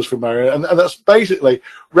was from Mario, and that's basically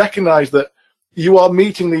recognise that you are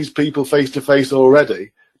meeting these people face to face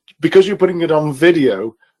already. Because you're putting it on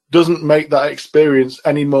video doesn't make that experience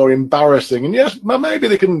any more embarrassing. And yes, maybe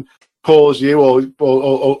they can pause you or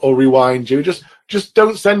rewind you. Just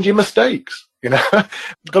don't send you mistakes. You know,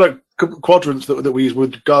 we've got a couple of quadrants that we use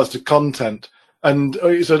with regards to content, and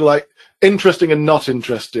it's sort of like interesting and not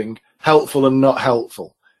interesting, helpful and not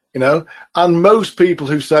helpful. You know, and most people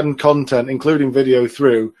who send content, including video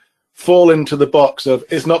through, fall into the box of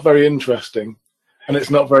it's not very interesting and it's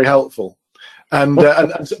not very helpful,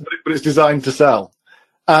 but it's designed to sell.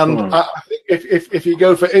 And I think if you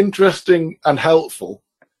go for interesting and helpful,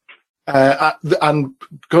 and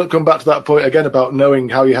come back to that point again about knowing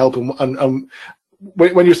how you help, and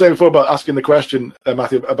when you were saying before about asking the question,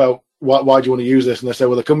 Matthew, about why do you want to use this, and they say,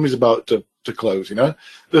 well, the company's about to close, you know,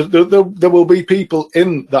 there will be people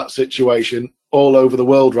in that situation all over the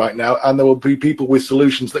world right now, and there will be people with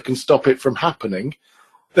solutions that can stop it from happening.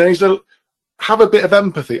 Then you say, have a bit of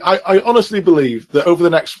empathy. I honestly believe that over the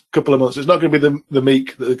next couple of months, it's not going to be the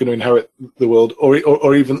meek that are going to inherit the world, or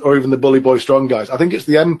even the bully boy strong guys. I think it's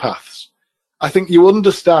the empaths. I think you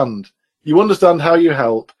understand how you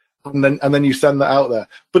help, and then you send that out there.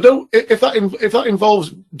 But don't, if that involves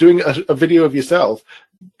doing a video of yourself,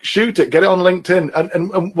 shoot it, get it on LinkedIn,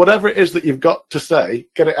 and whatever it is that you've got to say,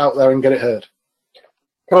 get it out there and get it heard.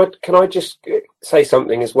 Can I just say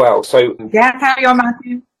something as well? So yeah, carry on,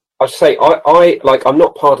 Matthew. I'd say I'm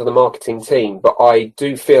not part of the marketing team, but I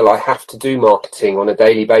do feel I have to do marketing on a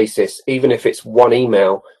daily basis, even if it's one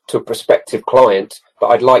email to a prospective client that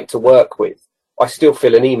I'd like to work with. I still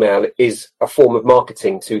feel an email is a form of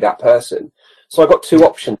marketing to that person. So I've got two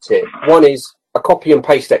options here. One is a copy and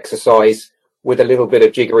paste exercise with a little bit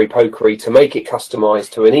of jiggery pokery to make it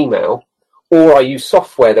customized to an email, or I use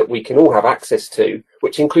software that we can all have access to,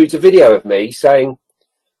 which includes a video of me saying,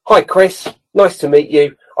 hi, Chris, nice to meet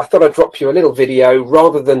you. I thought I'd drop you a little video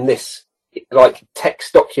rather than this like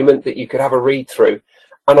text document that you could have a read through.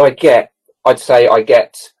 And I get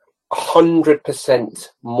 100%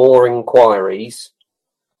 more inquiries.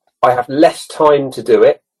 I have less time to do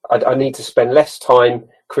it. I need to spend less time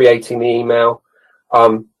creating the email.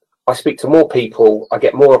 I speak to more people, I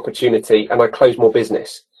get more opportunity, and I close more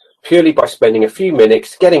business purely by spending a few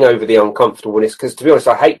minutes getting over the uncomfortableness. Because to be honest,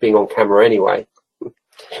 I hate being on camera anyway.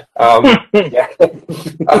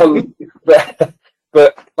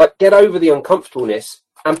 But like, get over the uncomfortableness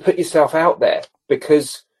and put yourself out there,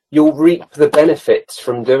 because you'll reap the benefits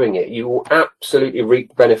from doing it. You will absolutely reap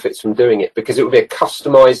the benefits from doing it, because it will be a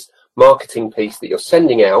customized marketing piece that you're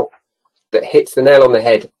sending out that hits the nail on the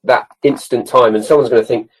head that instant time. And someone's going to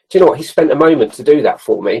think, do you know what? He spent a moment to do that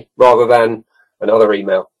for me, rather than another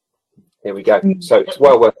email. Here we go. So it's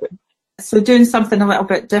well worth it. So doing something a little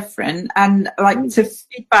bit different, and like to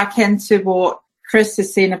feed back into what Chris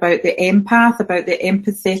is saying about the empath, about the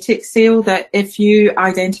empathetic sale, that if you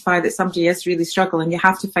identify that somebody is really struggling, you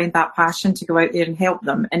have to find that passion to go out there and help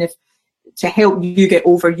them. And if to help you get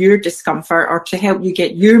over your discomfort or to help you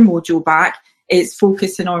get your mojo back, it's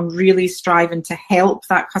focusing on really striving to help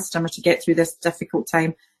that customer to get through this difficult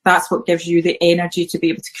time. That's what gives you the energy to be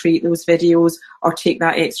able to create those videos or take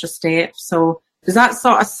that extra step. So does that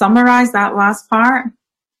sort of summarize that last part?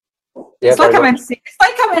 Yeah, it's like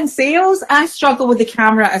I'm in sales. I struggle with the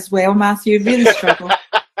camera as well, Matthew. Really struggle.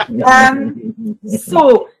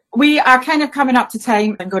 So we are kind of coming up to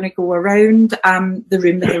time. I'm going to go around the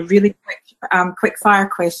room with a really quick fire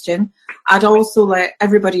question. I'd also let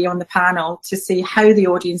everybody on the panel to say how the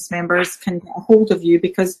audience members can get a hold of you,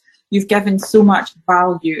 because you've given so much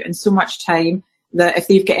value and so much time that if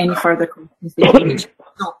they've got any further questions, they can reach.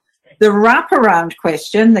 So the wraparound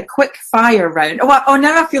question, the quick fire round. Oh,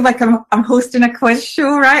 now I feel like I'm hosting a quiz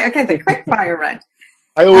show, right? Okay, the quick fire round.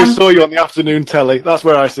 I always saw you on the afternoon telly. That's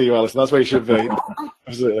where I see you, Alison. That's where you should be.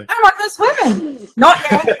 Absolutely. I'm on this women. Not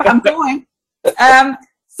yet, but I'm going.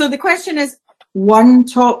 So the question is, one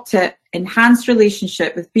top tip, enhance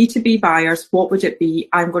relationship with B2B buyers. What would it be?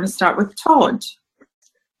 I'm going to start with Todd.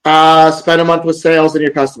 Spend a month with sales and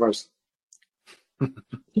your customers. Did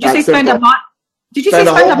you say spend a month? Did you say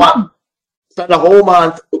spend a month? Spend a whole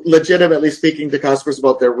month legitimately speaking to customers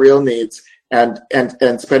about their real needs and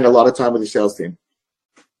spend a lot of time with your sales team.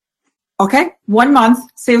 Okay, 1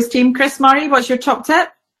 month sales team. Chris Murray, what's your top tip?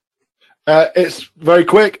 It's very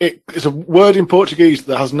quick. It's a word in Portuguese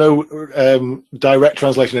that has no direct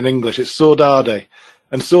translation in English. It's saudade.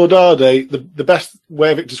 And saudade, the best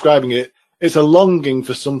way of describing it, it's a longing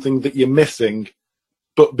for something that you're missing,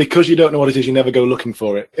 but because you don't know what it is, you never go looking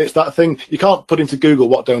for it. It's that thing, you can't put into Google,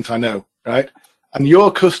 what don't I know, right? And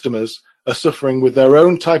your customers are suffering with their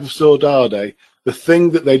own type of saudade, the thing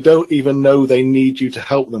that they don't even know they need you to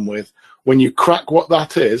help them with. When you crack what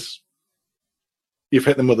that is, you've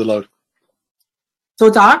hit them with a load.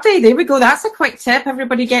 Saudade, there we go. That's a quick tip.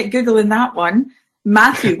 Everybody get Googling that one.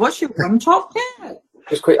 Matthew, what's your one top tip?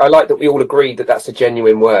 Just quick, I like that we all agreed that that's a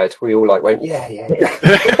genuine word. We all like went, yeah.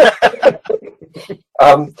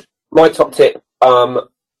 My top tip,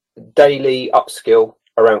 daily upskill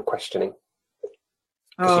around questioning.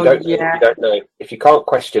 Because you don't know what you don't know. If you can't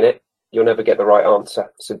question it, you'll never get the right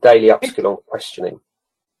answer. So daily upskill on questioning.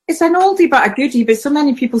 It's an oldie but a goodie, but so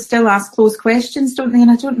many people still ask closed questions, don't they?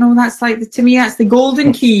 And I don't know, that's like, to me, that's the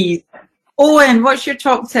golden key. Owen, what's your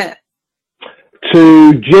top tip?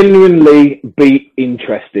 To genuinely be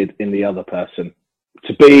interested in the other person.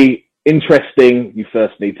 To be interesting, you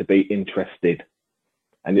first need to be interested.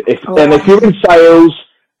 And if you're in sales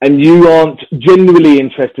and you aren't genuinely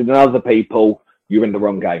interested in other people, you're in the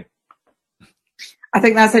wrong game. I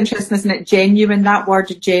think that's interesting, isn't it? Genuine, that word,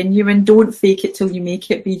 genuine. Don't fake it till you make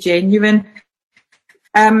it. Be genuine.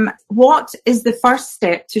 What is the first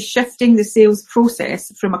step to shifting the sales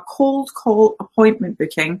process from a cold call appointment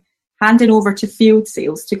booking, handing over to field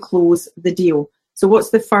sales to close the deal? So what's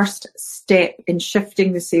the first step in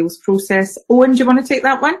shifting the sales process? Owen, do you want to take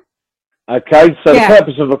that one? Okay, so the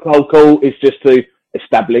purpose of a cold call is just to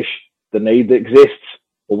establish the need that exists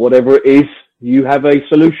or whatever it is you have a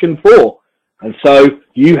solution for. And so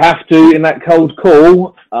you have to, in that cold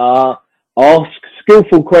call, ask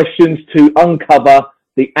skillful questions to uncover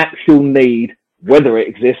the actual need, whether it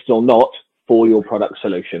exists or not, for your product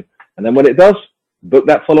solution. And then when it does, book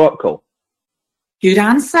that follow-up call. Good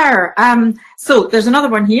answer. So there's another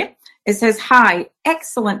one here. It says, hi,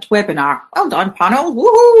 excellent webinar. Well done, panel.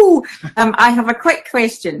 Woohoo! I have a quick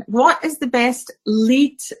question. What is the best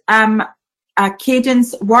lead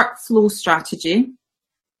cadence workflow strategy?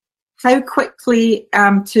 How quickly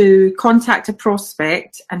to contact a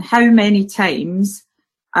prospect and how many times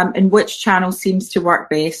and which channel seems to work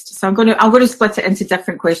best? So I'm going to split it into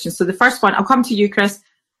different questions. So the first one, I'll come to you, Chris.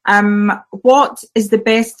 What is the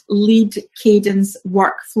best lead cadence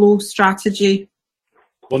workflow strategy?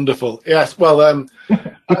 Wonderful. Yes. Well,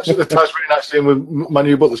 actually, that ties really nicely in with my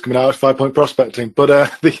new book that's coming out, 5-Point Prospecting. But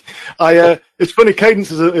it's funny.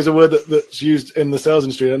 Cadence is a word that's used in the sales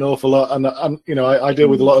industry an awful lot, and I deal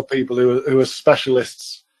with a lot of people who are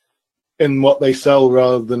specialists in what they sell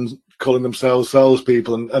rather than calling themselves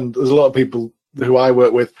salespeople. And there's a lot of people who I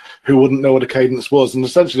work with who wouldn't know what a cadence was. And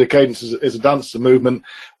essentially, a cadence is a dance, it's a movement,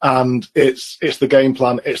 and it's the game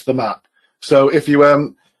plan, it's the map. So if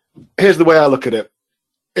you here's the way I look at it.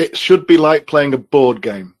 It should be like playing a board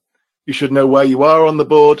game. You should know where you are on the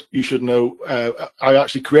board. You should know. I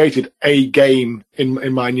actually created a game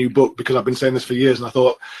in my new book because I've been saying this for years, and I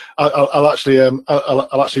thought I'll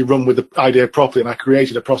actually run with the idea properly, and I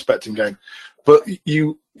created a prospecting game. But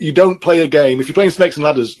you don't play a game if you're playing snakes and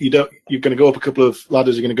ladders. You're going to go up a couple of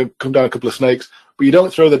ladders. You're going to come down a couple of snakes, but you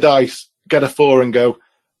don't throw the dice, get a 4, and go,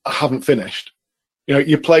 I haven't finished.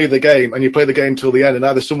 You play the game, and you play the game till the end, and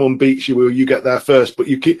either someone beats you or you get there first, but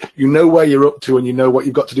you know where you're up to, and you know what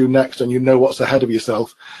you've got to do next, and you know what's ahead of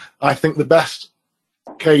yourself. I think the best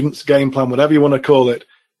cadence, game plan, whatever you want to call it,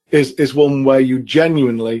 is one where you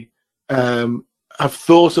genuinely have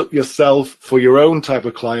thought up yourself for your own type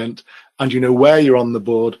of client, and you know where you're on the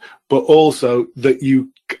board, but also that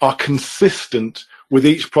you are consistent with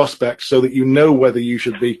each prospect so that you know whether you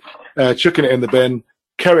should be chucking it in the bin,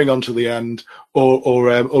 carrying on to the end,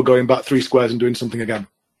 or going back 3 squares and doing something again.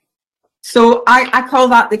 So I call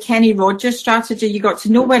that the Kenny Rogers strategy. You got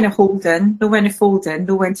to know when to hold in, know when to fold in,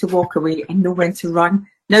 know when to walk away, and know when to run.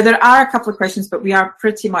 Now, there are a couple of questions, but we are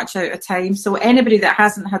pretty much out of time. So anybody that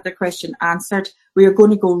hasn't had their question answered, we are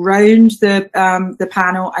going to go round the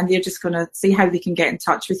panel, and they're just going to see how they can get in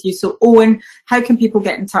touch with you. So, Owen, how can people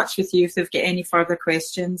get in touch with you if they've got any further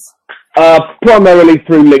questions? Primarily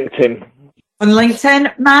through LinkedIn. On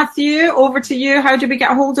LinkedIn. Matthew, over to you. How do we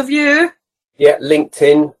get a hold of you? Yeah,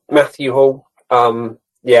 LinkedIn, Matthew Hall.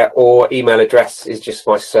 Or email address is just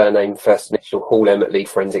my surname, first initial,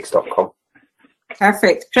 hallm@leadforensics.com.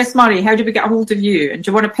 Perfect. Chris Murray, how do we get a hold of you? And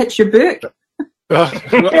do you want to pitch your book? Can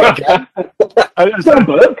I do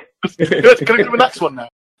the next one now?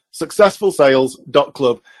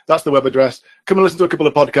 Successfulsales.club. That's the web address. Come and listen to a couple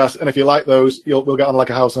of podcasts, and if you like those, we'll get on like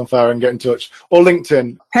a house on fire and get in touch. Or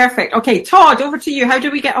LinkedIn. Perfect. Okay, Todd, over to you. How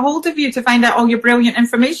do we get a hold of you to find out all your brilliant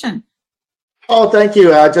information? Oh, thank you.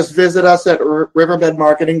 Just visit us at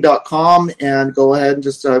riverbedmarketing.com and go ahead and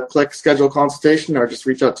just click schedule consultation, or just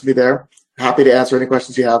reach out to me there. Happy to answer any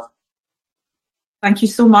questions you have. Thank you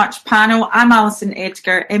so much, panel. I'm Alison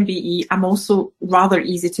Edgar, MBE. I'm also rather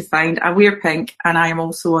easy to find. I wear pink, and I am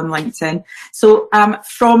also on LinkedIn. So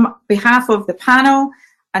from behalf of the panel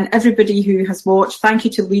and everybody who has watched, thank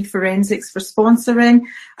you to Lead Forensics for sponsoring.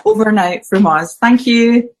 Over and out from us. Thank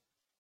you.